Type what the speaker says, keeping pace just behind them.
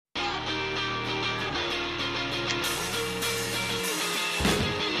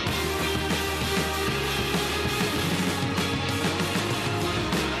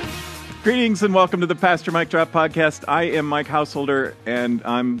Greetings and welcome to the Pastor Mike Drop Podcast. I am Mike Householder, and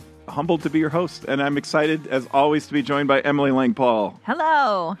I'm humbled to be your host, and I'm excited, as always, to be joined by Emily Lang-Paul.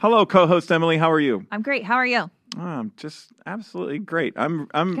 Hello. Hello, co-host Emily. How are you? I'm great. How are you? Oh, I'm just absolutely great. I'm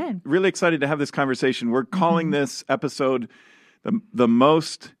Good. really excited to have this conversation. We're calling this episode the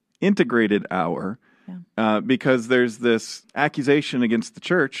most integrated hour because there's this accusation against the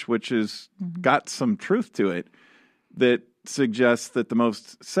church, which has got some truth to it, that suggests that the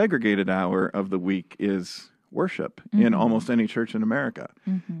most segregated hour of the week is worship in almost any church in America.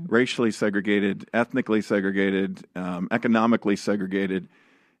 Racially segregated, ethnically segregated, economically segregated.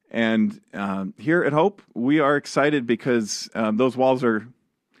 And here at Hope, we are excited because those walls are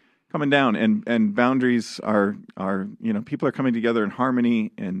coming down and boundaries are people are coming together in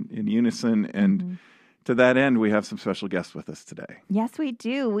harmony and in unison. And to that end, we have some special guests with us today. Yes, we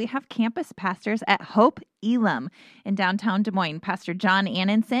do. We have campus pastors at Hope Elam in downtown Des Moines, Pastor John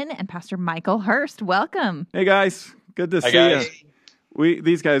Annenson and Pastor Michael Hurst. Welcome. Hey, guys. Good to see you.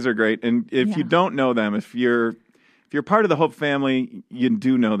 These guys are great. And if you don't know them, if you're part of the Hope family, you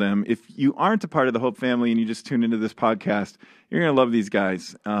do know them. If you aren't a part of the Hope family and you just tune into this podcast, you're going to love these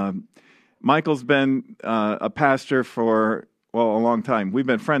guys. Michael's been a pastor for, a long time. We've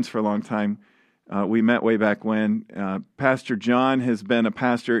been friends for a long time. We met way back when. Pastor John has been a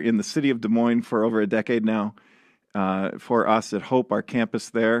pastor in the city of Des Moines for over a decade now for us at Hope, our campus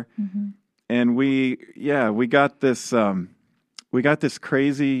there. And we got this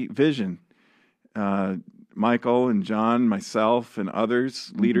crazy vision. Michael and John, myself, and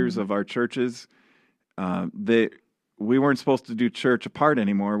others, leaders of our churches, that we weren't supposed to do church apart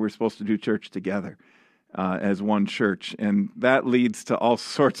anymore. We're supposed to do church together as one church. And that leads to all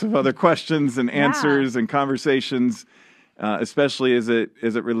sorts of other questions and answers and conversations, especially as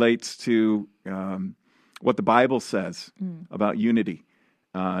it relates to what the Bible says about unity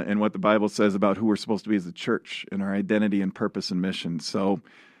and what the Bible says about who we're supposed to be as a church and our identity and purpose and mission. So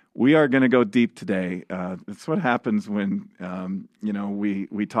we are going to go deep today. It's what happens when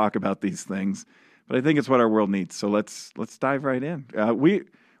we talk about these things, but I think it's what our world needs. So let's dive right in.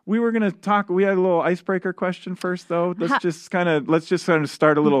 We were going to talk. We had a little icebreaker question first, though. Let's just kind of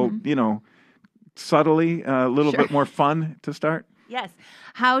start a little, subtly, a little bit more fun to start. Yes.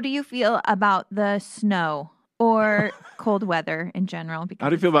 How do you feel about the snow or cold weather in general? How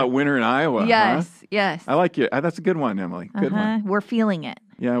do you feel about winter in Iowa? Yes. Huh? Yes. I like it. That's a good one, Emily. Good one. We're feeling it.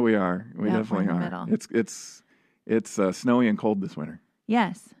 Yeah, we are. We definitely we're in the are. middle. It's snowy and cold this winter.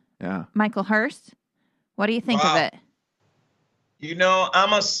 Yes. Yeah. Michael Hurst, what do you think of it?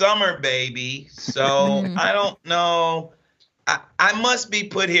 I'm a summer baby, so I don't know. I must be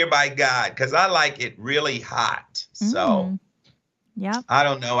put here by God because I like it really hot. So I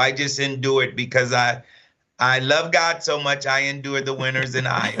don't know. I just endure it because I love God so much. I endure the winters in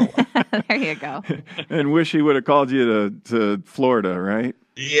Iowa. There you go. And wish he would have called you to Florida, right?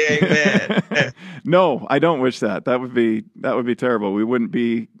 Yeah, amen. No, I don't wish that. That would be terrible. We wouldn't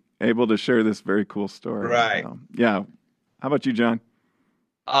be able to share this very cool story. Right. So, yeah. How about you, John?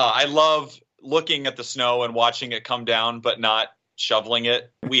 I love looking at the snow and watching it come down, but not shoveling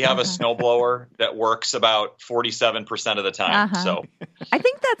it. We have a snowblower that works about 47% of the time. So I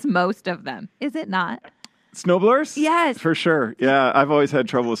think that's most of them. Is it not? Snowblowers? Yes. For sure. Yeah, I've always had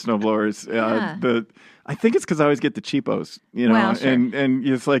trouble with snowblowers. I think it's because I always get the cheapos, Well, sure. and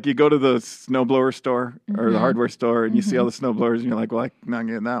it's like you go to the snowblower store or the hardware store and you see all the snowblowers and you're like, well, I'm not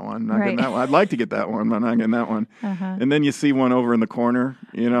getting that one. Getting that one. I'd like to get that one, but I'm not getting that one. And then you see one over in the corner,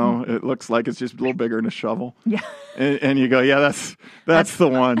 it looks like it's just a little bigger than a shovel. Yeah. And you go, yeah, that's the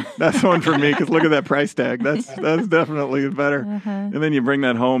one. That's the one for me because look at that price tag. That's definitely better. And then you bring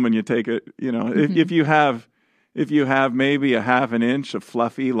that home and you take it, if you have maybe a half an inch of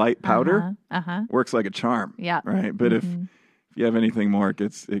fluffy light powder, works like a charm. Yeah. Right. But if you have anything more, it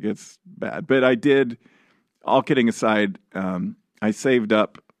gets bad. But I did, all kidding aside, I saved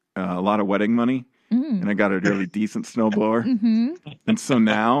up a lot of wedding money and I got a really decent snowblower. And so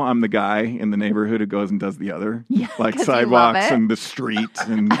now I'm the guy in the neighborhood who goes and does the other, like sidewalks and the street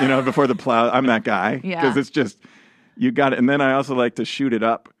and, before the plow. I'm that guy because it's just, you got it. And then I also like to shoot it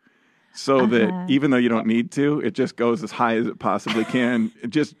up. So that even though you don't need to, it just goes as high as it possibly can,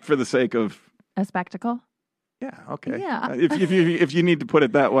 just for the sake of a spectacle. Yeah. Okay. Yeah. If you need to put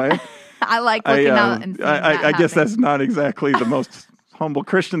it that way, I like looking out and seeing I guess that's not exactly the most humble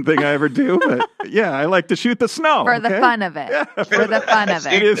Christian thing I ever do, but yeah, I like to shoot the snow for the fun of it. Yeah, for the fun of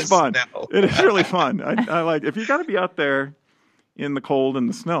it. It is fun. It is really fun. I like if you got to be out there in the cold and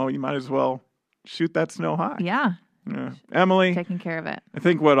the snow, you might as well shoot that snow high. Yeah. Yeah. Emily, taking care of it. I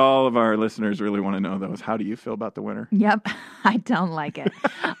think what all of our listeners really want to know, though, is how do you feel about the winter? Yep. I don't like it.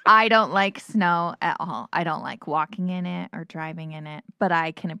 I don't like snow at all. I don't like walking in it or driving in it, but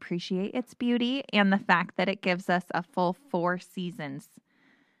I can appreciate its beauty and the fact that it gives us a full 4 seasons,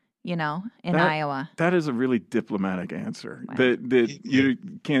 in Iowa. That is a really diplomatic answer. Wow. That you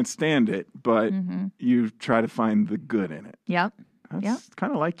can't stand it, but you try to find the good in it. Yep. That's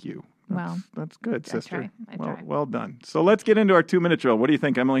kind of like you. That's good, sister. I try. Well done. So let's get into our 2-minute drill. What do you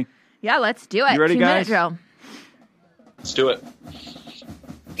think, Emily? Yeah, let's do it. You ready, 2-minute guys? drill. Let's do it.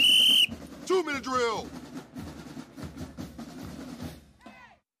 2-minute drill.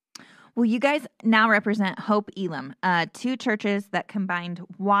 Well, you guys now represent Hope Elam, 2 churches that combined.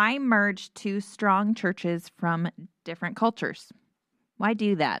 Why merge 2 strong churches from different cultures? Why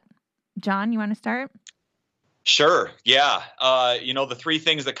do that? John, you want to start? Sure. Yeah. The 3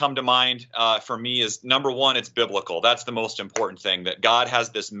 things that come to mind for me is, number 1, it's biblical. That's the most important thing, that God has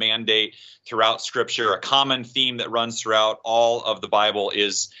this mandate throughout Scripture. A common theme that runs throughout all of the Bible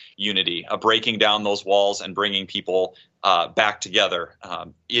is unity, breaking down those walls and bringing people back together.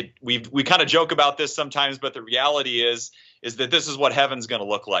 We kind of joke about this sometimes, but the reality is that this is what heaven's going to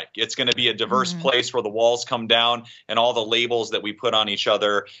look like. It's going to be a diverse place where the walls come down and all the labels that we put on each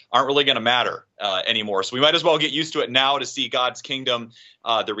other aren't really going to matter anymore. So we might as well get used to it now to see God's kingdom,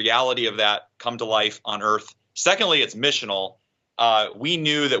 the reality of that, come to life on earth. Secondly, it's missional. We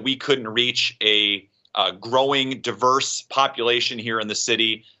knew that we couldn't reach a growing, diverse population here in the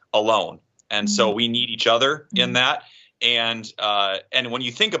city alone. And so we need each other in that. And when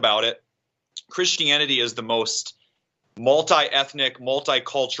you think about it, Christianity is the most multi-ethnic,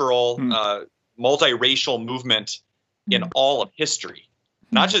 multicultural, multiracial movement in all of history,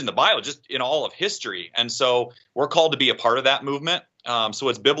 not just in the Bible, just in all of history. And so we're called to be a part of that movement. So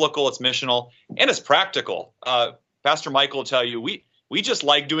it's biblical, it's missional, and it's practical. Pastor Michael will tell you, we just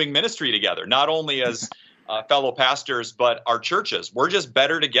like doing ministry together, not only as fellow pastors, but our churches. We're just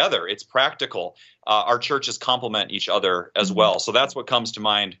better together. It's practical. Our churches complement each other as well. So that's what comes to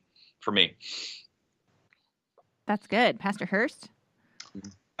mind for me. That's good. Pastor Hurst?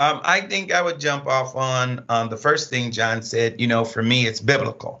 I think I would jump off on the first thing John said. For me, it's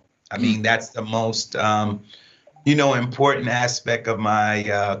biblical. I mean, that's the most, important aspect of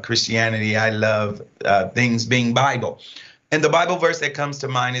my Christianity. I love things being Bible. And the Bible verse that comes to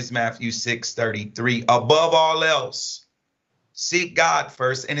mind is Matthew 6:33. Above all else, seek God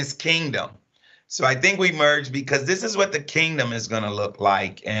first and his kingdom. So I think we merge because this is what the kingdom is going to look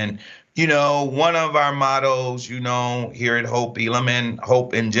like. And, one of our mottos, here at Hope Elam and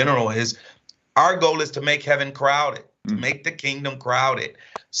Hope in general is our goal is to make heaven crowded, to make the kingdom crowded.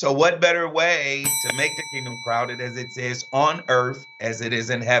 So what better way to make the kingdom crowded, as it says, on earth as it is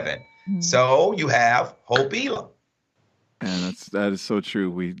in heaven? So you have Hope Elam. And that is so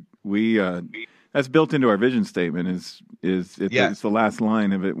true. We that's built into our vision statement. It's the last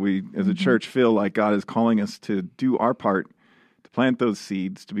line of it. We as a church feel like God is calling us to do our part, to plant those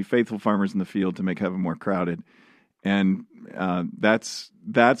seeds, to be faithful farmers in the field, to make heaven more crowded, and that's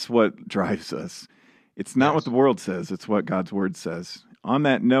what drives us. It's not what the world says; it's what God's word says. On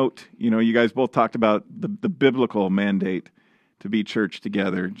that note, you guys both talked about the biblical mandate to be church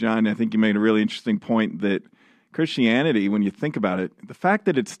together. John, I think you made a really interesting point that Christianity, when you think about it, the fact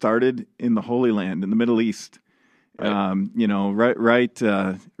that it started in the Holy Land, in the Middle East, right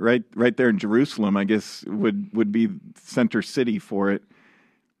there in Jerusalem, I guess would be center city for it.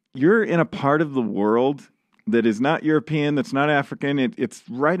 You're in a part of the world that is not European, that's not African. It's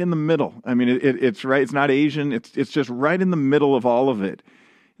right in the middle. I mean, it's right. It's not Asian. It's just right in the middle of all of it.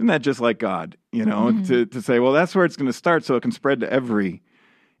 Isn't that just like God? To say, well, that's where it's going to start, so it can spread to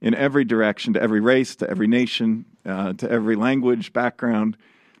in every direction, to every race, to every nation, to every language, background.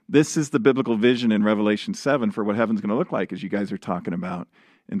 This is the biblical vision in Revelation 7 for what heaven's going to look like, as you guys are talking about.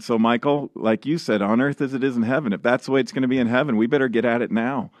 And so, Michael, like you said, on earth as it is in heaven, if that's the way it's going to be in heaven, we better get at it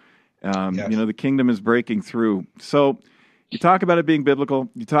now. Yes. The kingdom is breaking through. So you talk about it being biblical.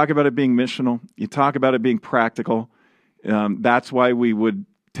 You talk about it being missional. You talk about it being practical. That's why we would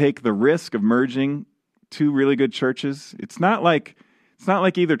take the risk of merging 2 really good churches. It's not like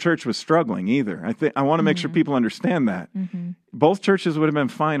either church was struggling either. I want to make sure people understand that. Both churches would have been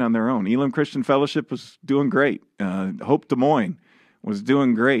fine on their own. Elam Christian Fellowship was doing great. Hope Des Moines was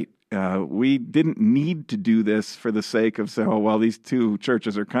doing great. We didn't need to do this for the sake of saying, these 2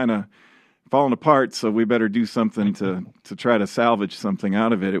 churches are kind of falling apart, so we better do something to try to salvage something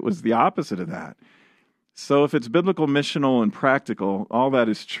out of it. It was the opposite of that. So if it's biblical, missional, and practical, all that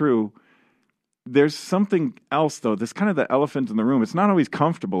is true. There's something else, though. This kind of the elephant in the room. It's not always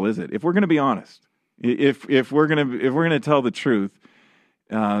comfortable, is it? If we're going to be honest, If we're gonna tell the truth,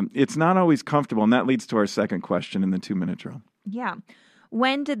 it's not always comfortable, and that leads to our second question in the 2-minute drill. Yeah.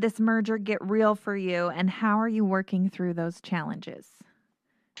 When did this merger get real for you, and how are you working through those challenges?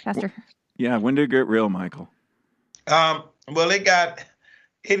 Pastor? Yeah, when did it get real, Michael? Well, it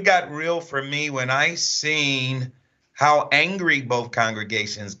got real for me when I seen how angry both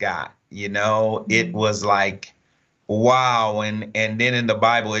congregations got. It was like, wow. And then in the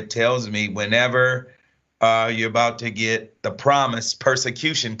Bible, it tells me whenever you're about to get the promise,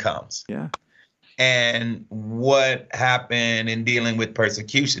 persecution comes. Yeah. And what happened in dealing with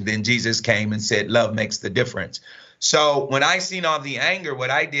persecution? Then Jesus came and said, love makes the difference. So when I seen all the anger,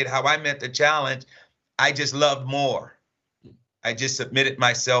 what I did, how I met the challenge, I just loved more. I just submitted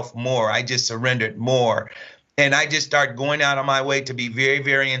myself more. I just surrendered more. And I just started going out of my way to be very,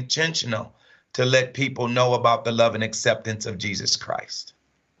 very intentional to let people know about the love and acceptance of Jesus Christ.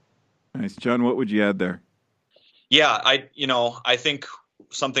 Nice. John, what would you add there? Yeah, I think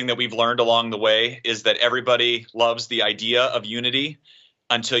something that we've learned along the way is that everybody loves the idea of unity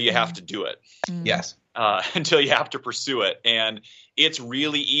until you have to do it. Yes. Until you have to pursue it. And it's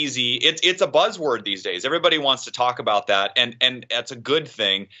really easy. It's a buzzword these days. Everybody wants to talk about that. And that's a good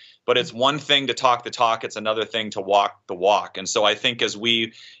thing. But it's one thing to talk the talk. It's another thing to walk the walk. And so I think as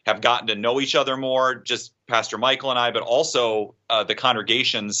we have gotten to know each other more, just Pastor Michael and I, but also the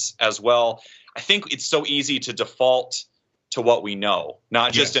congregations as well, I think it's so easy to default to what we know,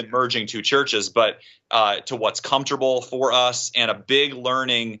 not just in merging two churches, but to what's comfortable for us. And a big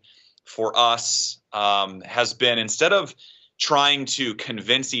learning for us has been, instead of trying to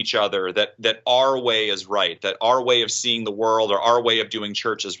convince each other that our way is right, that our way of seeing the world or our way of doing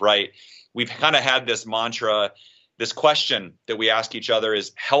church is right, we've kind of had this mantra, this question that we ask each other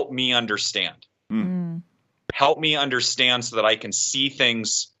is, help me understand. Help me understand so that I can see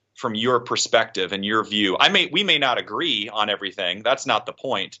things from your perspective and your view. We may not agree on everything. That's not the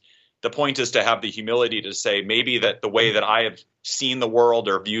point. The point is to have the humility to say maybe that the way that I have seen the world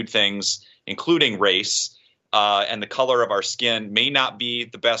or viewed things, including race and the color of our skin, may not be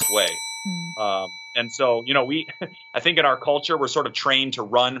the best way. And so, I think in our culture, we're sort of trained to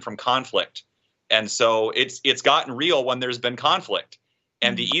run from conflict. And so it's gotten real when there's been conflict.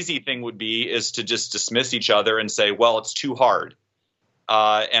 And the easy thing would be is to just dismiss each other and say, well, it's too hard.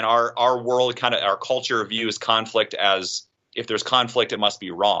 And our world, our culture views conflict as, if there's conflict, it must be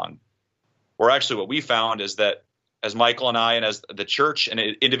wrong. Or actually what we found is that as Michael and I and as the church and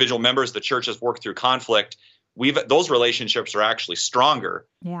individual members of the church has worked through conflict, those relationships are actually stronger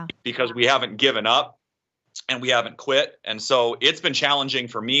because we haven't given up and we haven't quit. And so it's been challenging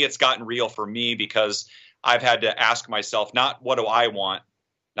for me. It's gotten real for me because I've had to ask myself, not what do I want,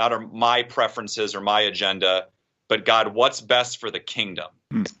 not are my preferences or my agenda, but God, what's best for the kingdom?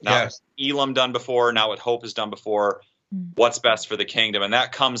 Not what Elam done before, not what Hope has done before. What's best for the kingdom? And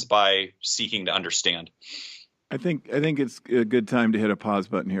that comes by seeking to understand. I think it's a good time to hit a pause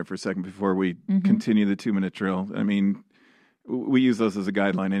button here for a second before we continue the 2-minute drill. I mean, we use those as a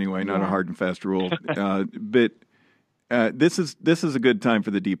guideline anyway, not a hard and fast rule. But this is a good time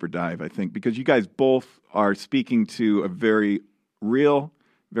for the deeper dive, I think, because you guys both are speaking to a very real,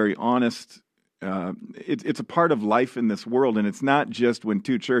 very honest. It's a part of life in this world, and it's not just when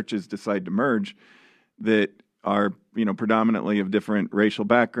two churches decide to merge that are predominantly of different racial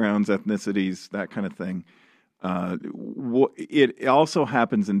backgrounds, ethnicities, that kind of thing. It also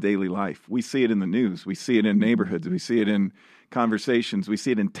happens in daily life. We see it in the news. We see it in neighborhoods. We see it in conversations. We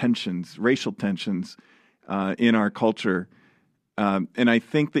see it in tensions, racial tensions in our culture. And I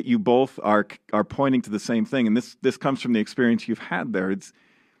think that you both are pointing to the same thing. And this comes from the experience you've had there. It's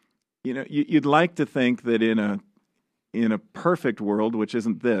you'd like to think that in a perfect world, which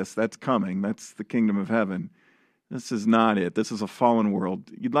isn't this, that's coming. That's the kingdom of heaven. This is not it. This is a fallen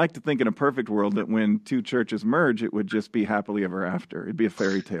world. You'd like to think in a perfect world that when two churches merge, it would just be happily ever after. It'd be a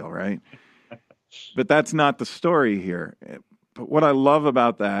fairy tale, right? But that's not the story here. But what I love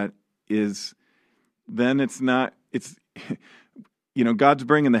about that is then it's God's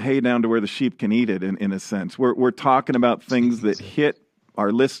bringing the hay down to where the sheep can eat it in a sense. We're talking about things that hit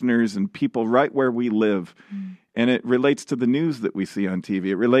our listeners and people right where we live. And it relates to the news that we see on TV.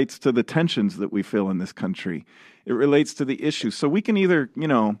 It relates to the tensions that we feel in this country. It relates to the issues. So we can either,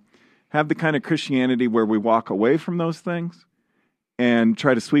 have the kind of Christianity where we walk away from those things and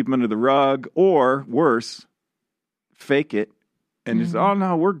try to sweep them under the rug, or worse, fake it and just, oh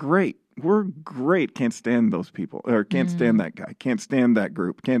no, we're great. We're great. Can't stand those people, or can't stand that guy. Can't stand that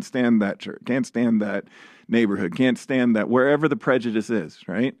group. Can't stand that church. Can't stand that neighborhood. Can't stand that, wherever the prejudice is,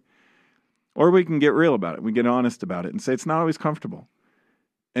 right? Or we can get real about it. We get honest about it and say it's not always comfortable.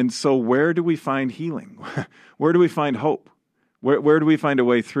 And so where do we find healing? Where do we find hope? Where do we find a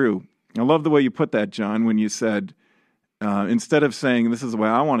way through? I love the way you put that, John, when you said, instead of saying, this is the way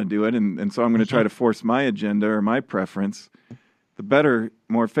I want to do it, and so I'm going to try to force my agenda or my preference, the better,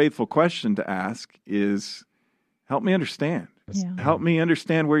 more faithful question to ask is, help me understand. Yeah. Help me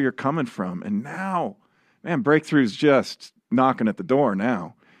understand where you're coming from. And now, man, breakthrough's just knocking at the door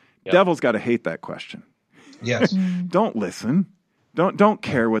now. Yep. Devil's got to hate that question. Yes. Don't listen. Don't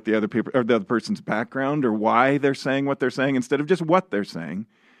care what the other people or the other person's background or why they're saying what they're saying instead of just what they're saying.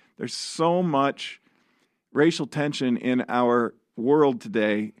 There's so much racial tension in our world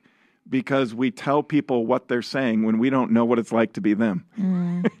today because we tell people what they're saying when we don't know what it's like to be them.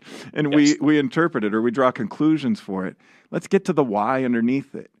 And yes. we interpret it or we draw conclusions for it. Let's get to the why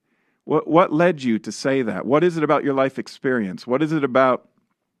underneath it. What led you to say that? What is it about your life experience? What is it about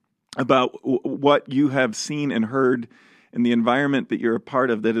what you have seen and heard in the environment that you're a part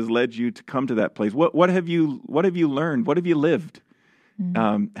of that has led you to come to that place? What have you learned? What have you lived?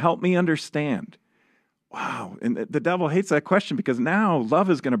 Help me understand. Wow. And the devil hates that question because now love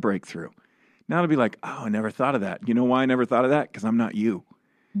is going to break through. Now it'll be like, oh, I never thought of that. You know why I never thought of that? Because I'm not you.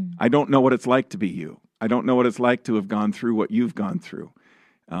 I don't know what it's like to be you. I don't know what it's like to have gone through what you've gone through.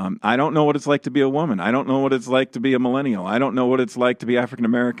 I don't know what it's like to be a woman. I don't know what it's like to be a millennial. I don't know what it's like to be African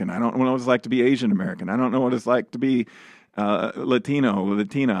American. I don't know what it's like to be Asian American. I don't know what it's like to be Latina.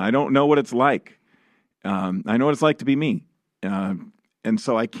 I don't know what it's like. I know what it's like to be me. And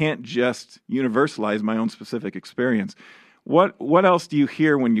so I can't just universalize my own specific experience. What else do you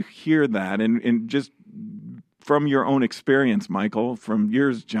hear when you hear that? And just from your own experience, Michael, from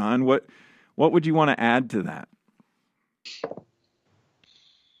yours, John, what would you want to add to that?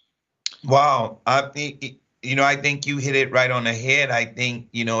 Wow. I think you hit it right on the head. I think,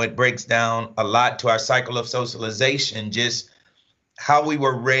 it breaks down a lot to our cycle of socialization, just how we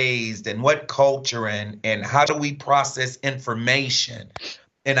were raised and what culture and how do we process information.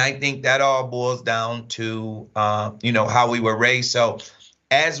 And I think that all boils down to, how we were raised. So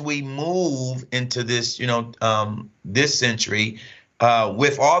as we move into this, this century,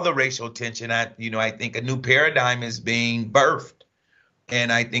 with all the racial tension, I think a new paradigm is being birthed.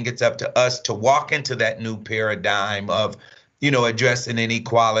 And I think it's up to us to walk into that new paradigm of, addressing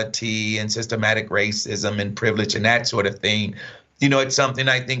inequality and systematic racism and privilege and that sort of thing. It's something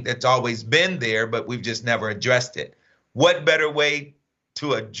I think that's always been there, but we've just never addressed it. What better way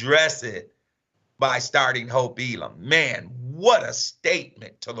to address it by starting Hope Elam? Man, what a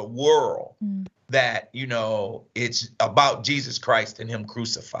statement to the world that, it's about Jesus Christ and him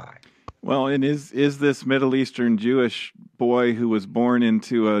crucified. Well, and is this Middle Eastern Jewish boy who was born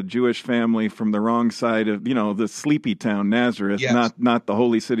into a Jewish family from the wrong side of, the sleepy town, Nazareth, yes. not the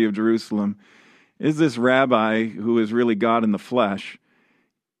holy city of Jerusalem, is this rabbi who is really God in the flesh,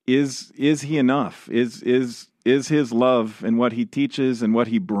 is he enough? Is his love and what he teaches and what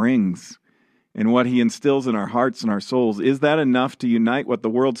he brings and what he instills in our hearts and our souls, is that enough to unite what the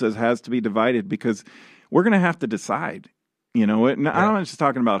world says has to be divided? Because we're going to have to decide. I'm not just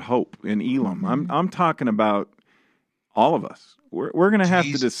talking about Hope in Elam. I'm talking about all of us. We're going to have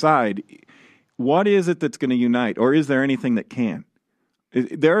to decide, what is it that's going to unite, or is there anything that can?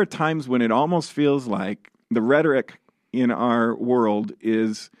 There are times when it almost feels like the rhetoric in our world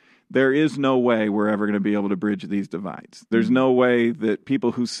is there is no way we're ever going to be able to bridge these divides. There's no way that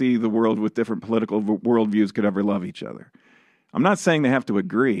people who see the world with different political worldviews could ever love each other. I'm not saying they have to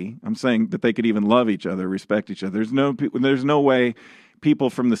agree. I'm saying that they could even love each other, respect each other. There's no way people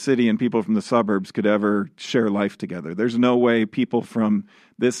from the city and people from the suburbs could ever share life together. There's no way people from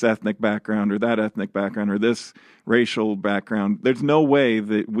this ethnic background or that ethnic background or this racial background, there's no way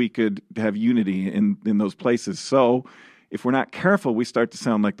that we could have unity in those places. So if we're not careful, we start to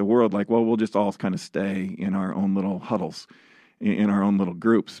sound like the world, like, well, we'll just all kind of stay in our own little huddles, in our own little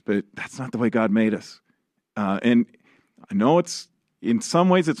groups. But that's not the way God made us. And I know it's, in some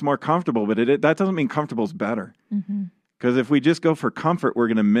ways it's more comfortable, but that doesn't mean comfortable is better. Because if we just go for comfort, we're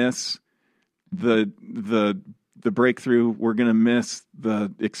going to miss the breakthrough. We're going to miss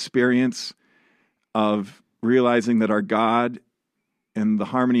the experience of realizing that our God and the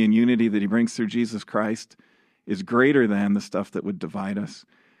harmony and unity that he brings through Jesus Christ is greater than the stuff that would divide us.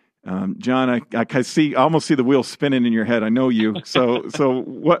 John, I almost see the wheel spinning in your head. I know you. So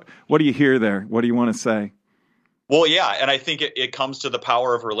what do you hear there? What do you want to say? Well, yeah, and I think it comes to the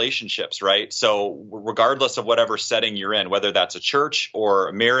power of relationships, right? So regardless of whatever setting you're in, whether that's a church or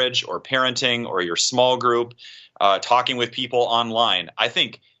a marriage or parenting or your small group, talking with people online, I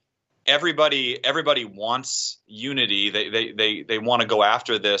think everybody wants unity. They want to go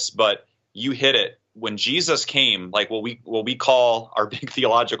after this, but you hit it. When Jesus came, like what we call our big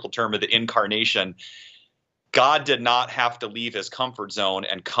theological term of the incarnation, God did not have to leave his comfort zone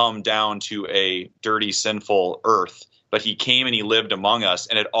and come down to a dirty, sinful earth, but he came and he lived among us.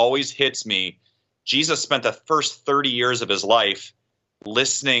 And it always hits me. Jesus spent the first 30 years of his life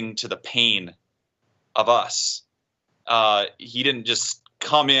listening to the pain of us. He didn't just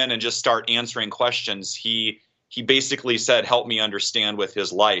come in and just start answering questions. He basically said, help me understand with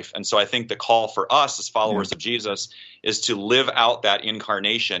his life. And so I think the call for us as followers of Jesus is to live out that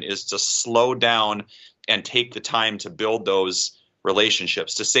incarnation, is to slow down and take the time to build those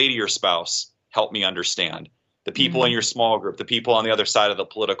relationships, to say to your spouse, help me understand. The people in your small group, the people on the other side of the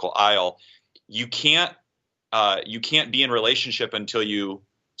political aisle, you can't be in relationship until you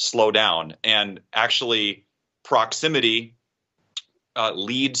slow down. And actually, proximity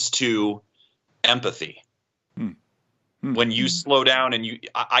leads to empathy. When you slow down and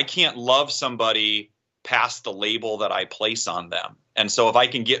I can't love somebody past the label that I place on them. And so if I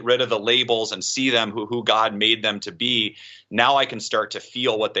can get rid of the labels and see them who God made them to be, now I can start to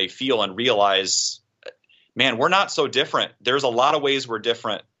feel what they feel and realize, man, we're not so different. There's a lot of ways we're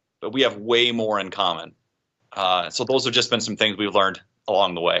different, but we have way more in common. So those have just been some things we've learned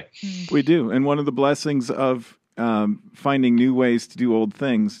along the way. We do. And one of the blessings of finding new ways to do old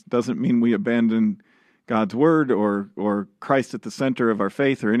things doesn't mean we abandon God's word or Christ at the center of our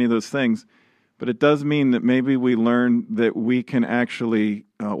faith or any of those things. But it does mean that maybe we learn that we can actually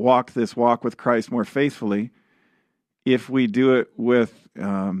walk this walk with Christ more faithfully if we do it with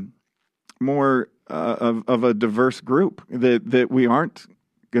more of a diverse group, that we aren't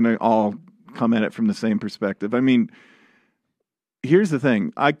going to all come at it from the same perspective. I mean, here's the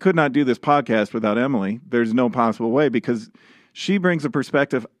thing. I could not do this podcast without Emily. There's no possible way, because she brings a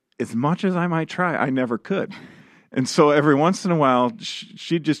perspective, as much as I might try, I never could. And so every once in a while,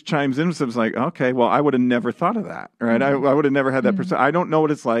 she just chimes in and says, like, okay, well, I would have never thought of that, right? Mm-hmm. I would have never had that perspective. I don't know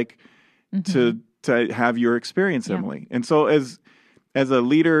what it's like to have your experience, Emily. And so as a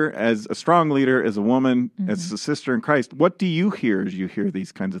leader, as a strong leader, as a woman, as a sister in Christ, what do you hear as you hear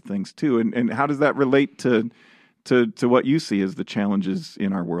these kinds of things too? And how does that relate to what you see as the challenges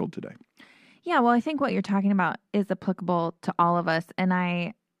in our world today? Yeah, well, I think what you're talking about is applicable to all of us. And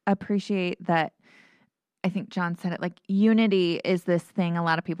I appreciate that. I think John said it, like, unity is this thing a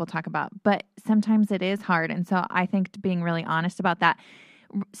lot of people talk about, but sometimes it is hard. And so I think being really honest about that,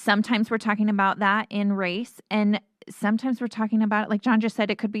 sometimes we're talking about that in race, and sometimes we're talking about it, like John just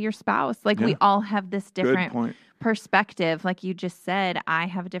said, it could be your spouse. Like, we all have this different perspective. Like you just said, I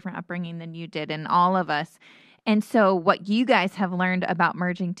have a different upbringing than you did, and all of us. And so what you guys have learned about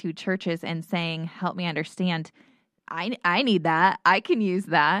merging two churches and saying, help me understand, I need that. I can use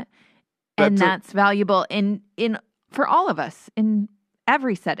that. And that's valuable in for all of us in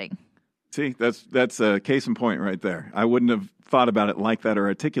every setting. See, that's a case in point right there. I wouldn't have thought about it like that or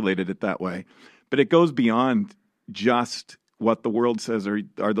articulated it that way. But it goes beyond just what the world says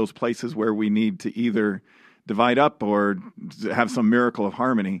are those places where we need to either divide up or have some miracle of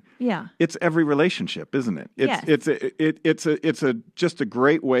harmony. Yeah. It's every relationship, isn't it? It's just a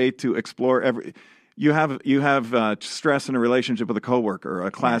great way to explore every. You have stress in a relationship with a coworker, or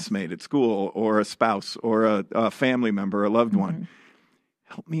a classmate at school, or a spouse, or a family member, a loved one.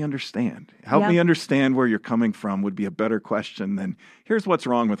 Help me understand. Help me understand where you're coming from would be a better question than, here's what's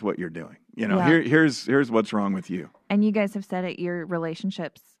wrong with what you're doing. Here's what's wrong with you. And you guys have said it, your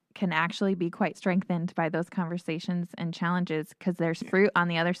relationships can actually be quite strengthened by those conversations and challenges, because there's fruit on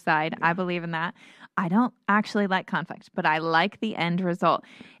the other side. I believe in that. I don't actually like conflict, but I like the end result.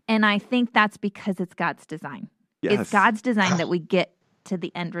 And I think that's because it's God's design. Yes. It's God's design that we get to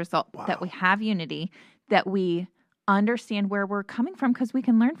the end result, that we have unity, that we understand where we're coming from, because we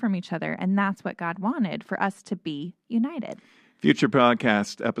can learn from each other. And that's what God wanted, for us to be united. Future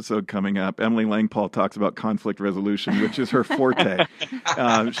podcast episode coming up. Emily Langpaul talks about conflict resolution, which is her forte.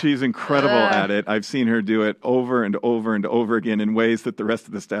 She's incredible at it. I've seen her do it over and over and over again in ways that the rest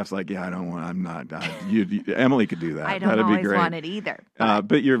of the staff's like, yeah, I'm not. Emily could do that. I don't That'd always be great. Want it either.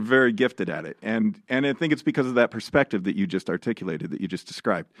 But you're very gifted at it. And I think it's because of that perspective that you just articulated, that you just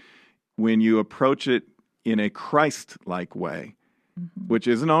described. When you approach it in a Christ-like way, which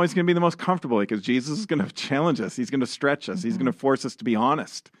isn't always going to be the most comfortable, because Jesus is going to challenge us. He's going to stretch us. He's going to force us to be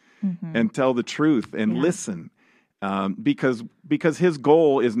honest and tell the truth and listen, because his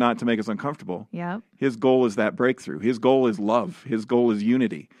goal is not to make us uncomfortable. Yep. His goal is that breakthrough. His goal is love. His goal is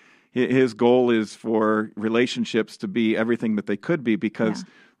unity. His goal is for relationships to be everything that they could be, because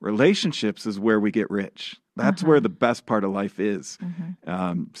relationships is where we get rich. That's where the best part of life is.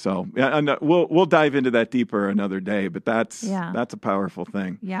 So and we'll dive into that deeper another day, but that's a powerful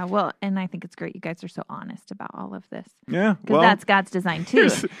thing. Yeah, well, and I think it's great you guys are so honest about all of this. Yeah, because that's God's design too.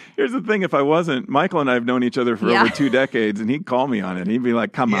 Here's the thing: if I wasn't, Michael and I have known each other for over 2 decades, and he'd call me on it. He'd be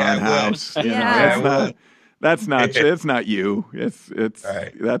like, "Come on, house, that's not it's not you. It's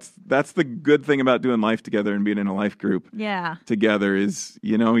right. That's the good thing about doing life together and being in a life group. Together is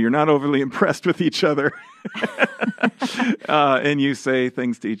you're not overly impressed with each other." And you say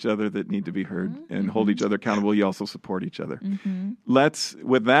things to each other that need to be heard and hold each other accountable. You also support each other.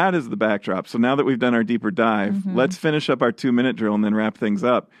 With that as the backdrop. So now that we've done our deeper dive, let's finish up our 2-minute drill and then wrap things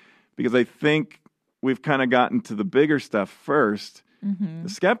up, because I think we've kind of gotten to the bigger stuff first. The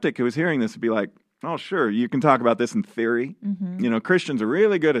skeptic who was hearing this would be like, oh, sure, you can talk about this in theory. Christians are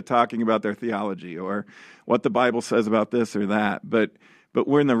really good at talking about their theology or what the Bible says about this or that. But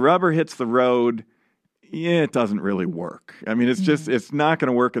when the rubber hits the road, it doesn't really work. I mean, it's not going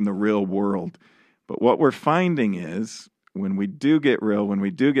to work in the real world. But what we're finding is when we do get real, when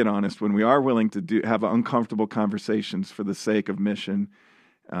we do get honest, when we are willing to have uncomfortable conversations for the sake of mission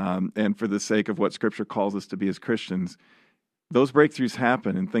and for the sake of what Scripture calls us to be as Christians, those breakthroughs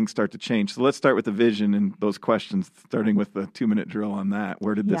happen and things start to change. So let's start with the vision and those questions, starting with the 2-minute drill on that.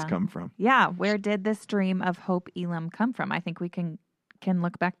 Where did this come from? Yeah, where did this dream of Hope Elam come from? I think we can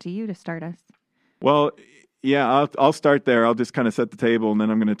look back to you to start us. Well, yeah, I'll start there. I'll just kind of set the table, and then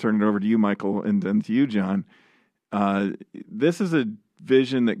I'm going to turn it over to you, Michael, and then to you, John. This is a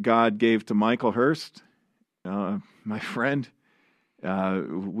vision that God gave to Michael Hurst, my friend.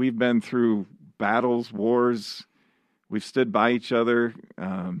 We've been through battles, wars. We've stood by each other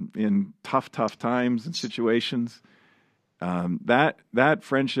in tough times and situations. That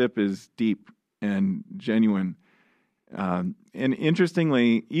friendship is deep and genuine. And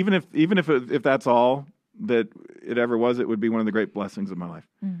interestingly, even if that's all that it ever was, it would be one of the great blessings of my life.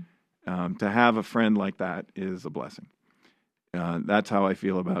 To have a friend like that is a blessing. That's how I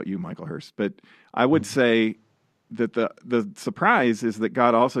feel about you, Michael Hurst. But I would say that the surprise is that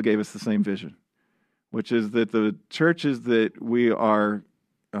God also gave us the same vision, which is that the churches that we are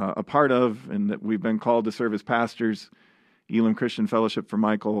a part of and that we've been called to serve as pastors, Elam Christian Fellowship for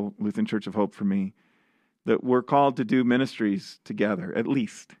Michael, Lutheran Church of Hope for me, that we're called to do ministries together, at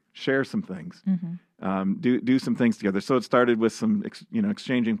least share some things, do some things together. So it started with some,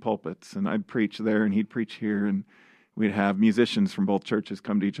 exchanging pulpits, and I'd preach there and he'd preach here, and we'd have musicians from both churches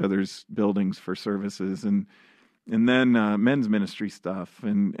come to each other's buildings for services, and then men's ministry stuff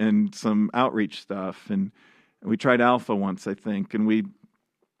and some outreach stuff, and we tried Alpha once, I think, and we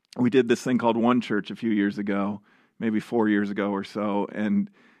did this thing called One Church a few years ago, maybe 4 years ago or so, and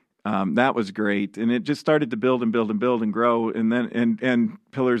that was great, and it just started to build and build and build and grow, and then and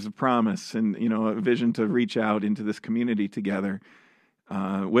Pillars of Promise, and a vision to reach out into this community together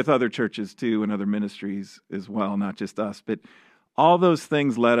with other churches too and other ministries as well, not just us. But all those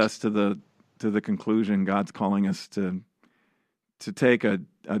things led us to the conclusion God's calling us to take a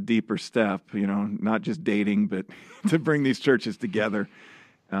deeper step, not just dating, but to bring these churches together.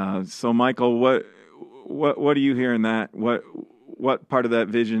 So, Michael, what do you hear in that? What part of that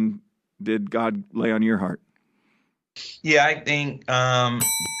vision did God lay on your heart? Yeah, I think, our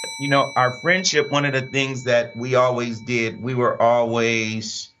friendship, one of the things that we always did, we were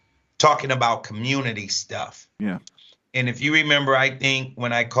always talking about community stuff. Yeah. And if you remember, I think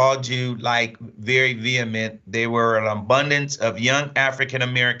when I called you very vehement, there were an abundance of young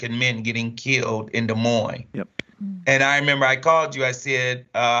African-American men getting killed in Des Moines. Yep. And I remember I called you, I said,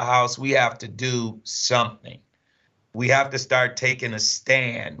 House, we have to do something. We have to start taking a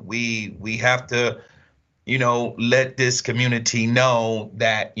stand. We have to, let this community know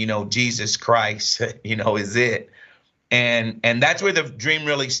that, Jesus Christ, is it. And that's where the dream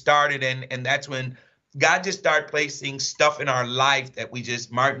really started. And that's when God just started placing stuff in our life that we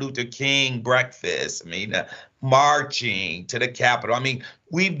just, Martin Luther King breakfast, marching to the Capitol.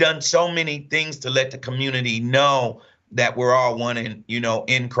 We've done so many things to let the community know that we're all one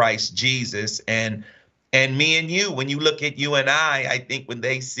in Christ Jesus. And me and you, when you look at you and I think when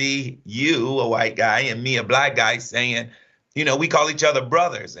they see you, a white guy, and me, a black guy, saying, we call each other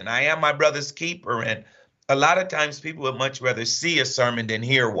brothers, and I am my brother's keeper. And a lot of times people would much rather see a sermon than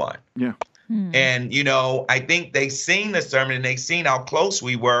hear one. Yeah. And, I think they seen the sermon and they seen how close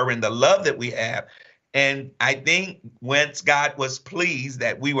we were and the love that we have. And I think once God was pleased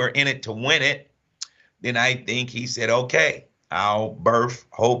that we were in it to win it, then I think he said, okay, I'll birth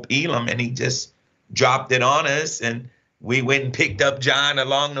Hope Elam. And he just dropped it on us, and we went and picked up John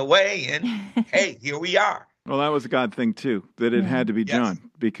along the way, and hey, here we are. Well, that was a God thing too, that it had to be Yes.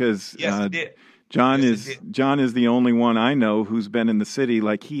 John, because Yes, it did. John Yes, it is did. John is the only one I know who's been in the city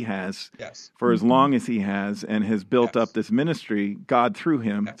like he has Yes. for as long as he has, and has built Yes. up this ministry. God through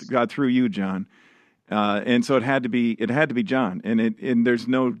him, Yes. God through you, John. And so it had to be John, and there's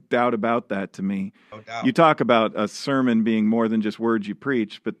no doubt about that to me. No doubt. You talk about a sermon being more than just words you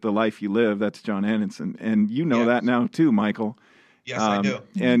preach, but the life you live. That's John Anderson, and you know Yes. that now too, Michael. Yes, I do.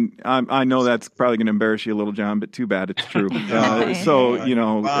 And I know that's probably going to embarrass you a little, John, but too bad it's true. No. So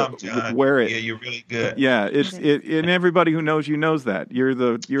Bomb, John. wear it. Yeah, you're really good. Yeah, and everybody who knows you knows that you're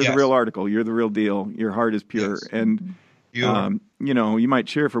the Yes. real article. You're the real deal. Your heart is pure, Yes. and You are. you might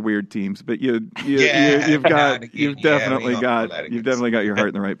cheer for weird teams, but Yeah, you've now and again. you've Yeah, definitely we don't got let it you've get definitely got your heart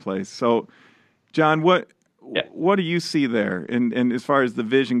in the right place. So, John, what do you see there, and as far as the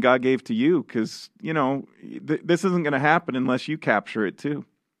vision God gave to you? Because this isn't going to happen unless you capture it too.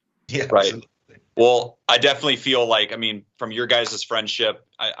 Yeah, Right. absolutely. Well, I definitely feel like, from your guys' friendship,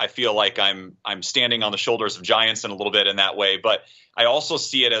 I feel like I'm standing on the shoulders of giants in a little bit in that way. But I also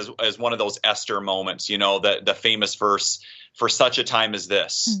see it as one of those Esther moments, the famous verse, for such a time as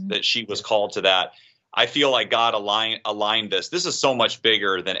this, that she was called to that. I feel like God aligned this. This is so much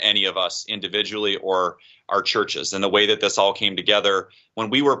bigger than any of us individually or our churches, and the way that this all came together when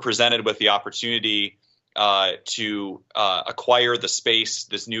we were presented with the opportunity to acquire the space,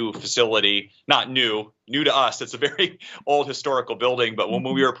 this new facility, not new to us. It's a very old historical building, but when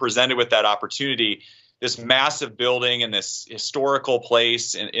we were presented with that opportunity, this massive building in this historical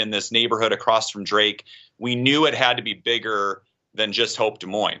place in this neighborhood across from Drake, we knew it had to be bigger than just Hope Des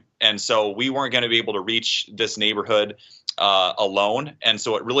Moines. And so we weren't going to be able to reach this neighborhood alone. And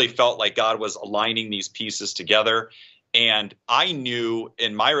so it really felt like God was aligning these pieces together. And I knew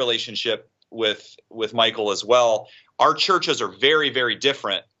in my relationship with Michael as well, our churches are very, very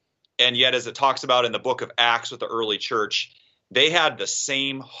different. And yet, as it talks about in the book of Acts with the early church, they had the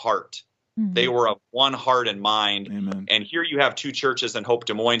same heart. They were of one heart and mind. Amen. And here you have two churches in Hope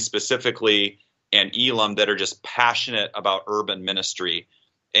Des Moines specifically and Elam that are just passionate about urban ministry.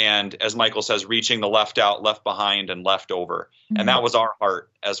 And as Michael says, reaching the left out, left behind, and left over. And that was our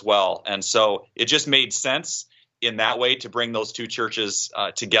heart as well. And so it just made sense in that way to bring those two churches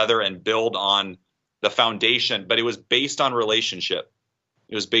together and build on the foundation. But it was based on relationship.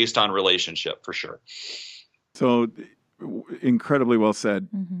 It was based on relationship for sure. So incredibly well said.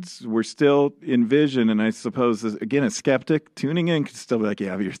 We're still in vision, and I suppose, again, a skeptic tuning in could still be like,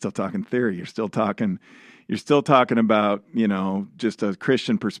 yeah, but you're still talking theory. You're still talking about, just a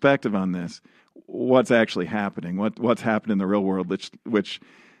Christian perspective on this. What's actually happening? What's happened in the real world, which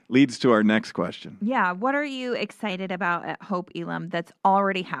leads to our next question. Yeah. What are you excited about at Hope Elam that's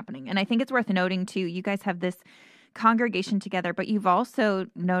already happening? And I think it's worth noting, too, you guys have this congregation together, but you've also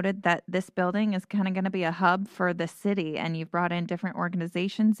noted that this building is kind of going to be a hub for the city, and you've brought in different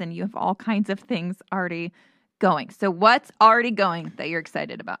organizations, and you have all kinds of things already going. So what's already going that you're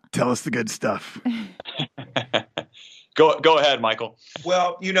excited about? Tell us the good stuff. Go ahead, Michael.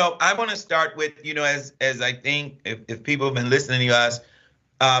 Well, I want to start with, as I think if people have been listening to us,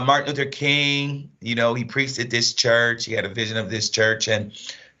 Martin Luther King, he preached at this church. He had a vision of this church. And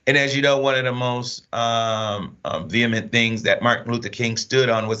as you know, one of the most vehement things that Martin Luther King stood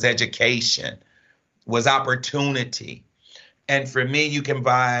on was education, was opportunity. And for me, you can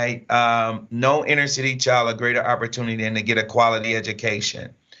buy no inner city child a greater opportunity than to get a quality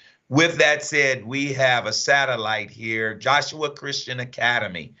education. With that said, we have a satellite here, Joshua Christian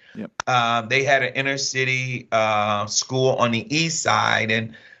Academy. Yep. They had an inner city school on the east side,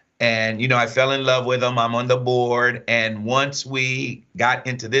 and I fell in love with them. I'm on the board, and once we got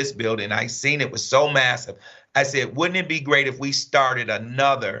into this building, I seen it was so massive. I said, wouldn't it be great if we started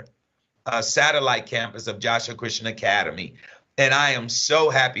another satellite campus of Joshua Christian Academy? And I am so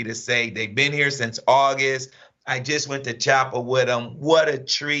happy to say they've been here since August. I just went to chapel with them. What a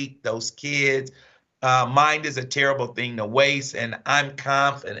treat, those kids. Mind is a terrible thing to waste, and I'm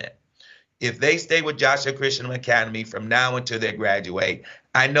confident if they stay with Joshua Christian Academy from now until they graduate,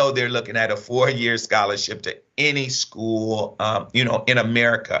 I know they're looking at a 4-year scholarship to any school, in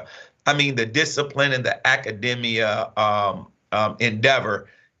America. I mean, the discipline and the academia endeavor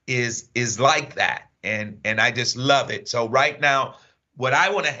is like that, and I just love it. So right now, what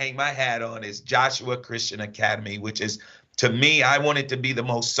I want to hang my hat on is Joshua Christian Academy, which is, to me, I want it to be the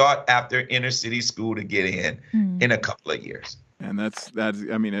most sought after inner city school to get in a couple of years. And that's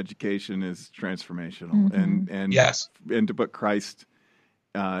education is transformational, and yes, and to put Christ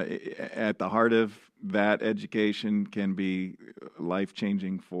at the heart of that education can be life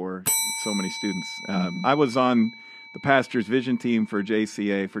changing for so many students. I was on the pastor's vision team for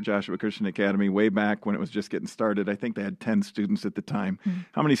JCA, for Joshua Christian Academy, way back when it was just getting started. I think they had 10 students at the time.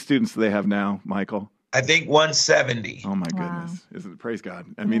 How many students do they have now, Michael? I think 170. Oh my goodness. Praise God.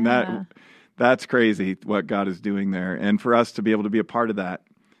 I mean, that's crazy what God is doing there. And for us to be able to be a part of that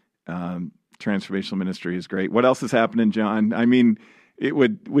transformational ministry is great. What else is happening, John? I mean,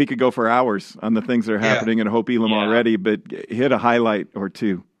 we could go for hours on the things that are happening at Hope Elam already, but hit a highlight or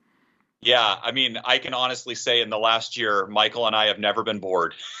two. Yeah, I mean, I can honestly say in the last year, Michael and I have never been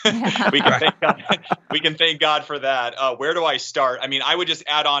bored. We can thank God for that. Where do I start? I mean, I would just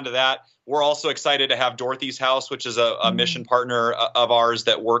add on to that. We're also excited to have Dorothy's House, which is a mission partner of ours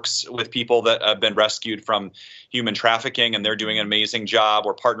that works with people that have been rescued from human trafficking, and they're doing an amazing job.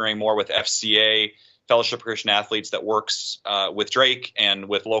 We're partnering more with FCA, Fellowship of Christian Athletes, that works with Drake and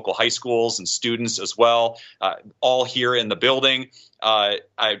with local high schools and students as well, all here in the building. I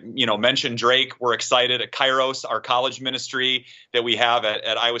mentioned Drake. We're excited at Kairos, our college ministry that we have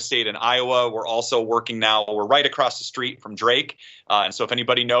at Iowa State and Iowa. We're also working now. We're right across the street from Drake. And so if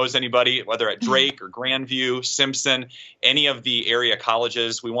anybody knows anybody, whether at Drake or Grandview, Simpson, any of the area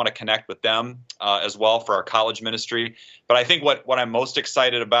colleges, we want to connect with them as well for our college ministry. But I think what I'm most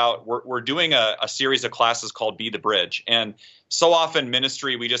excited about, we're doing a series of classes called Be the Bridge. And so often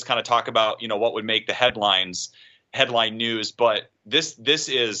ministry, we just kind of talk about, what would make the headline news, but this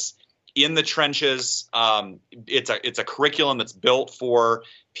is in the trenches. It's a curriculum that's built for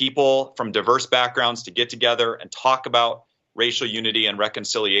people from diverse backgrounds to get together and talk about racial unity and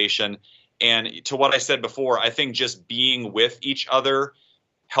reconciliation. And to what I said before, I think just being with each other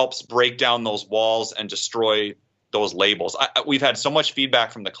helps break down those walls and destroy those labels. We've had so much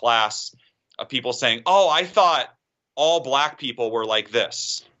feedback from the class of people saying, "Oh, I thought all Black people were like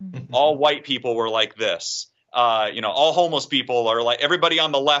this, all white people were like this." All homeless people are like, everybody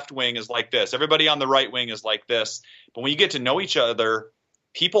on the left wing is like this. Everybody on the right wing is like this. But when you get to know each other,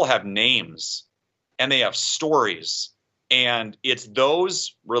 people have names and they have stories. And it's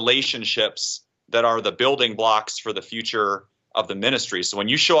those relationships that are the building blocks for the future of the ministry. So when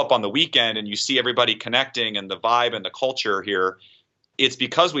you show up on the weekend and you see everybody connecting and the vibe and the culture here, it's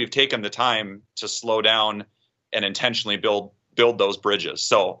because we've taken the time to slow down and intentionally build those bridges.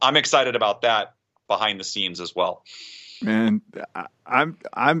 So I'm excited about that behind the scenes as well. Man,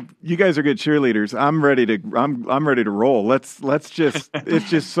 you guys are good cheerleaders. I'm ready to roll. Let's just, it's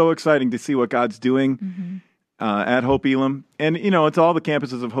just so exciting to see what God's doing at Hope Elam. And, it's all the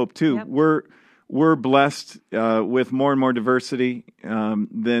campuses of Hope too. Yep. We're blessed with more and more diversity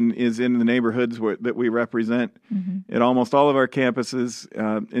than is in the neighborhoods that we represent at almost all of our campuses.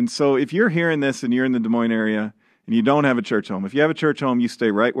 And so if you're hearing this and you're in the Des Moines area, and you don't have a church home. If you have a church home, you stay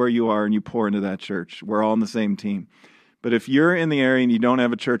right where you are and you pour into that church. We're all on the same team. But if you're in the area and you don't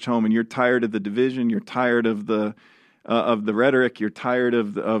have a church home and you're tired of the division, you're tired of the rhetoric, you're tired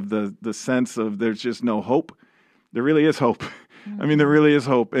of the sense of there's just no hope, there really is hope. I mean, there really is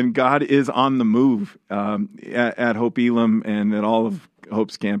hope. And God is on the move at Hope Elam and at all of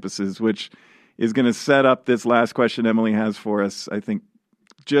Hope's campuses, which is going to set up this last question Emily has for us, I think,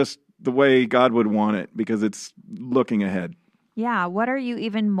 just the way God would want it, because it's looking ahead. Yeah. What are you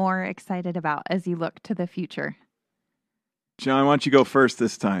even more excited about as you look to the future? John, why don't you go first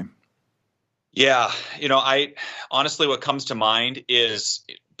this time? Yeah. I honestly, what comes to mind is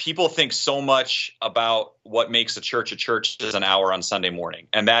people think so much about what makes a church is an hour on Sunday morning.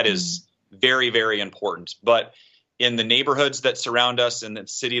 And that is very, very important. But in the neighborhoods that surround us, in the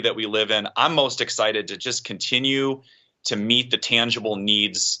city that we live in, I'm most excited to just continue to meet the tangible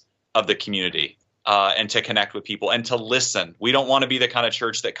needs of the community and to connect with people and to listen. We don't want to be the kind of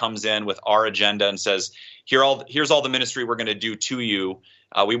church that comes in with our agenda and says, here's all the ministry we're going to do to you.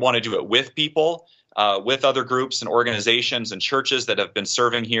 We want to do it with people, with other groups and organizations and churches that have been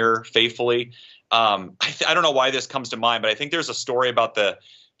serving here faithfully. I don't know why this comes to mind, but I think there's a story about the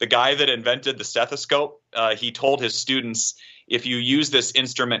guy that invented the stethoscope. He told his students, if you use this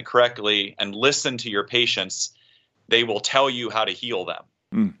instrument correctly and listen to your patients, they will tell you how to heal them.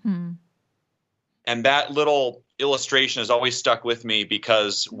 And that little illustration has always stuck with me,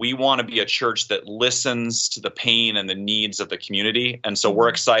 because we want to be a church that listens to the pain and the needs of the community. And so we're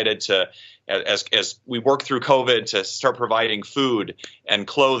excited to, as we work through COVID, to start providing food and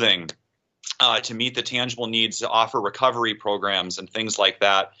clothing to meet the tangible needs, to offer recovery programs and things like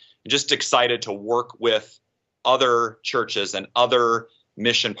that. I'm just excited to work with other churches and other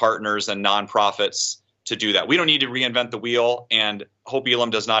mission partners and nonprofits to do that. We don't need to reinvent the wheel, and Hope Elam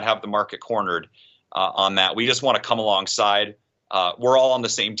does not have the market cornered on that. We just want to come alongside. We're all on the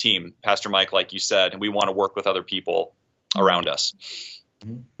same team, Pastor Mike, like you said, and we want to work with other people around us.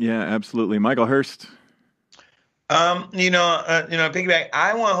 Yeah, absolutely. Michael Hurst. Piggyback.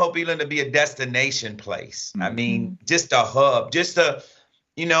 I want Hope Elam to be a destination place. I mean, just a hub, just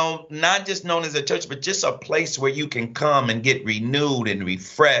not just known as a church, but just a place where you can come and get renewed and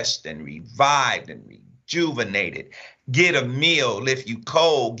refreshed and revived and rejuvenated. Get a meal. If you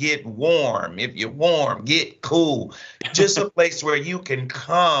cold, get warm. If you're warm, get cool. Just a place where you can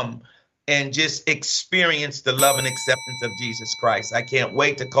come and just experience the love and acceptance of Jesus Christ. I can't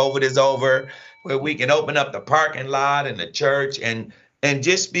wait till COVID is over, where we can open up the parking lot and the church and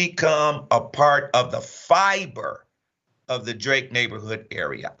just become a part of the fiber of the Drake neighborhood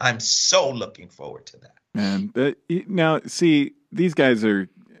area. I'm so looking forward to that. Man, now see, these guys are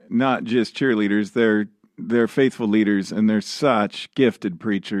not just cheerleaders; they're faithful leaders, and they're such gifted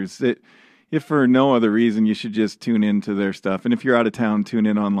preachers that, if for no other reason, you should just tune into their stuff. And if you're out of town, tune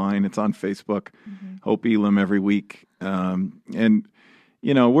in online. It's on Facebook. Hope Elam every week. And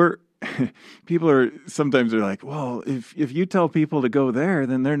people are sometimes like, well, if you tell people to go there,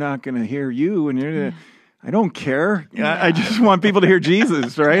 then they're not going to hear you, and you're. I don't care. Yeah. I just want people to hear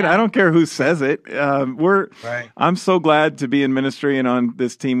Jesus, right? Yeah. I don't care who says it. Right. I'm so glad to be in ministry and on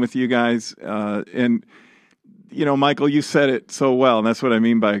this team with you guys. And Michael, you said it so well, and that's what I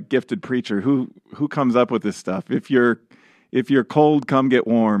mean by a gifted preacher. Who comes up with this stuff? If you're cold, come get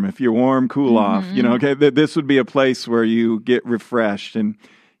warm. If you're warm, cool off. Okay, this would be a place where you get refreshed. And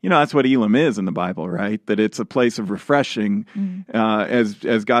that's what Elam is in the Bible, right? That it's a place of refreshing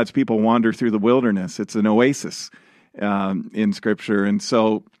as God's people wander through the wilderness. It's an oasis in Scripture, and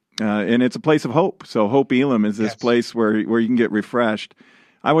so and it's a place of hope. So Hope Elam is this place where you can get refreshed.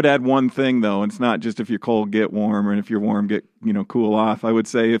 I would add one thing though. It's not just if you're cold, get warm, or if you're warm, get cool off. I would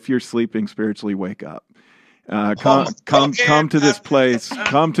say if you're sleeping spiritually, wake up. Come to this place.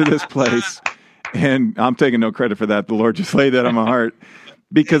 Come to this place, and I'm taking no credit for that. The Lord just laid that on my heart.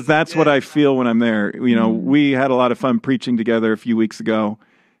 Because that's what I feel when I'm there. We had a lot of fun preaching together a few weeks ago.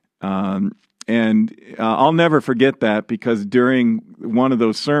 And I'll never forget that because during one of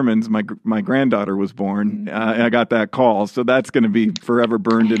those sermons, my granddaughter was born. And I got that call. So that's going to be forever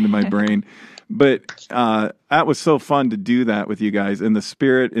burned into my brain. But that was so fun to do that with you guys. And the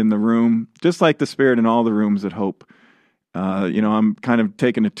Spirit in the room, just like the Spirit in all the rooms at Hope. I'm kind of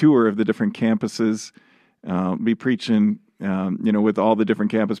taking a tour of the different campuses, be preaching with all the different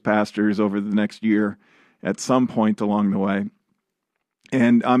campus pastors over the next year at some point along the way.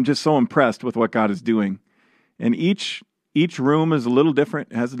 And I'm just so impressed with what God is doing. And each room is a little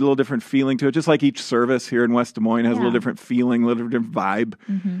different, has a little different feeling to it, just like each service here in West Des Moines has a little different feeling, a little different vibe.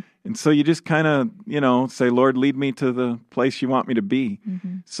 And so you just kind of, say, Lord, lead me to the place you want me to be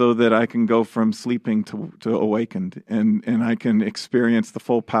so that I can go from sleeping to awakened and I can experience the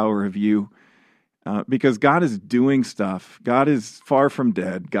full power of you. Because God is doing stuff. God is far from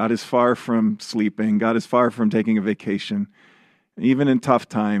dead. God is far from sleeping. God is far from taking a vacation. Even in tough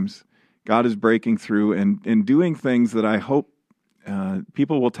times, God is breaking through and doing things that I hope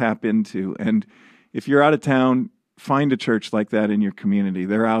people will tap into. And if you're out of town, find a church like that in your community.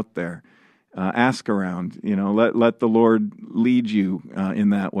 They're out there. Ask around. Let the Lord lead you in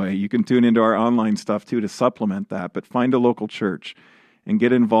that way. You can tune into our online stuff too to supplement that, but find a local church and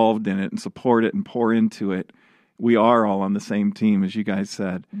get involved in it and support it and pour into it. We are all on the same team, as you guys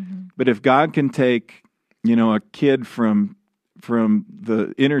said. But if God can take, a kid from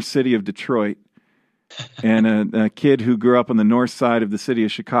the inner city of Detroit and a kid who grew up on the north side of the city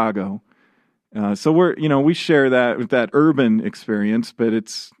of Chicago, so we share that with that urban experience, but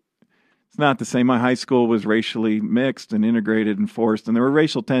it's not the same. My high school was racially mixed and integrated and forced, and there were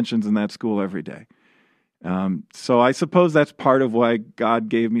racial tensions in that school every day. So I suppose that's part of why God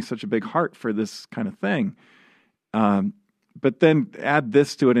gave me such a big heart for this kind of thing. But then add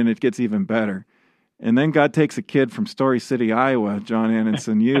this to it and it gets even better. And then God takes a kid from Story City, Iowa, John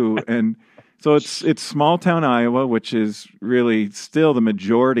Annenson, and so it's small town Iowa, which is really still the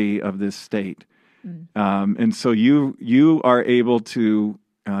majority of this state. And so you are able to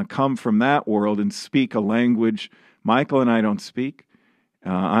come from that world and speak a language Michael and I don't speak.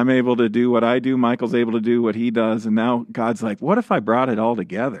 I'm able to do what I do. Michael's able to do what he does. And now God's like, what if I brought it all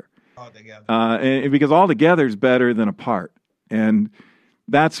together? And because all together is better than apart. And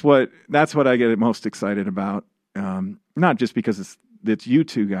that's what I get most excited about. Not just because it's you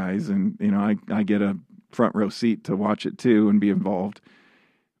two guys and, I get a front row seat to watch it too and be involved.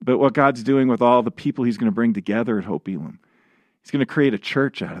 But what God's doing with all the people he's going to bring together at Hope Elam. He's going to create a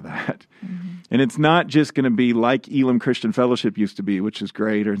church out of that. And it's not just going to be like Elam Christian Fellowship used to be, which is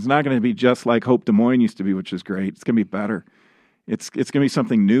great, or it's not going to be just like Hope Des Moines used to be, which is great. It's going to be better. It's going to be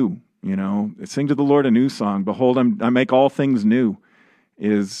something new, Sing to the Lord a new song. Behold, I make all things new.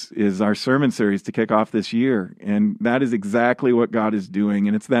 is our sermon series to kick off this year. And that is exactly what God is doing.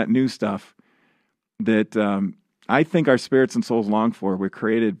 And it's that new stuff that I think our spirits and souls long for. We're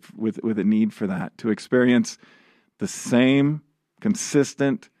created with a need for that, to experience the same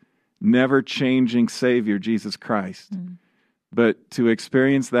consistent, never-changing Savior, Jesus Christ. But to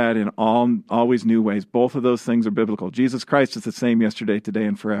experience that in always new ways. Both of those things are biblical. Jesus Christ is the same yesterday, today,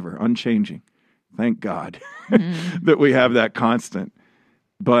 and forever, unchanging. Thank God that we have that constant.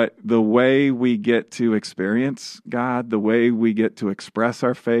 But the way we get to experience God, the way we get to express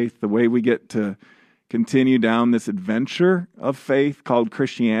our faith, the way we get to continue down this adventure of faith called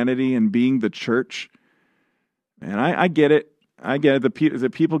Christianity and being the church, and I get it. I get it. The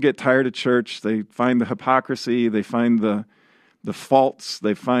people get tired of church. They find the hypocrisy. They find the faults.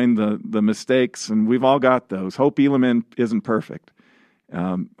 They find the mistakes, and we've all got those. Hope Elam isn't perfect.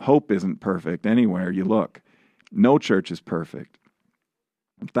 Hope isn't perfect anywhere you look. No church is perfect.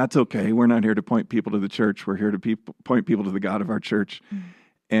 That's okay. We're not here to point people to the church. We're here to point people to the God of our church,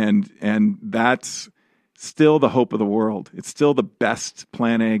 and that's still the hope of the world. It's still the best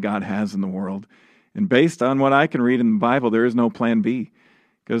plan A God has in the world. And based on what I can read in the Bible, there is no plan B,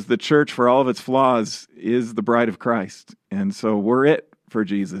 because the church, for all of its flaws, is the bride of Christ. And so we're it for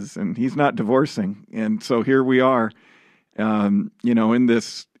Jesus, and he's not divorcing. And so here we are, in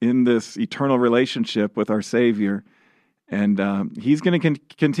this eternal relationship with our Savior. And he's going to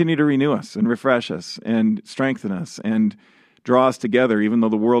continue to renew us and refresh us and strengthen us and draw us together, even though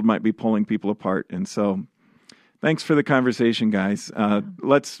the world might be pulling people apart. And so thanks for the conversation, guys.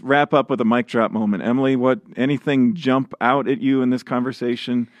 Let's wrap up with a mic drop moment. Emily, anything jump out at you in this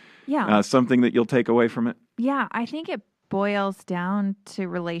conversation? Yeah. Something that you'll take away from it? Yeah, I think it boils down to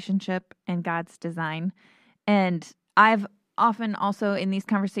relationship and God's design. And I've often also in these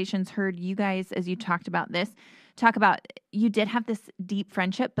conversations heard you guys, as you talked about this, talk about you did have this deep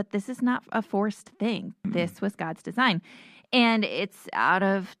friendship, but this is not a forced thing. Mm-hmm. This was God's design. And it's out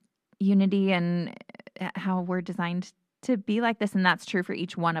of unity and how we're designed to be like this. And that's true for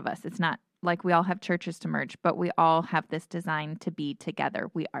each one of us. It's not like we all have churches to merge, but we all have this design to be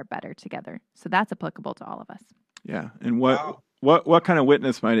together. We are better together. So that's applicable to all of us. Yeah. And what kind of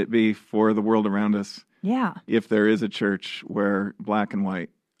witness might it be for the world around us? Yeah. If there is a church where black and white,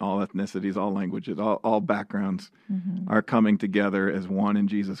 all ethnicities, all languages, all backgrounds are coming together as one in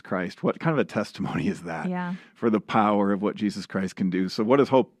Jesus Christ. What kind of a testimony is that for the power of what Jesus Christ can do? So what does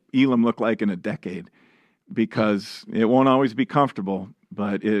Hope Elam look like in a decade? Because it won't always be comfortable,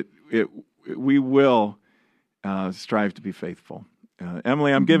 but we will strive to be faithful.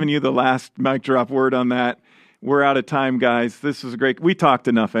 Emily, I'm giving you the last mic drop word on that. We're out of time, guys. This was great. We talked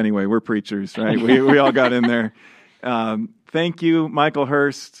enough anyway. We're preachers, right? We all got in there. Thank you, Michael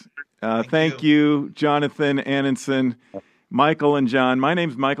Hurst. Thank you, Jonathan Annenson, Michael and John. My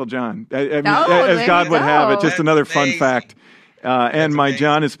name's Michael John, as God would have it. Just another fun fact. And my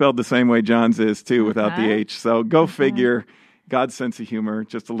John is spelled the same way John's is, too, without the H. So go figure. God's sense of humor,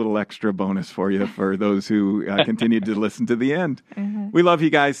 just a little extra bonus for you for those who continued to listen to the end. We love you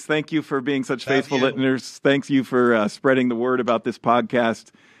guys. Thank you for being such faithful listeners. Thanks you for spreading the word about this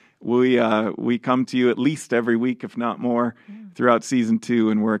podcast. We come to you at least every week, if not more, throughout season 2,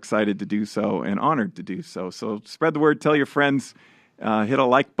 and we're excited to do so and honored to do so. So spread the word, tell your friends, hit a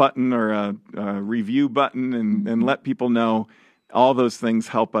like button or a review button, and let people know. All those things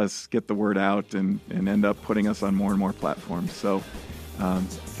help us get the word out and end up putting us on more and more platforms. So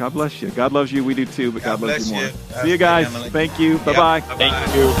God bless you. God loves you. We do too, but God loves you more. See you guys. Thank you. Bye-bye.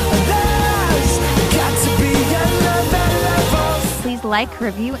 Thank you. Please like,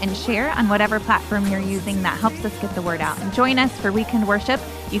 review, and share on whatever platform you're using. That helps us get the word out. And join us for weekend worship.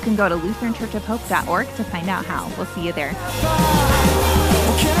 You can go to LutheranChurchofHope.org to find out how. We'll see you there.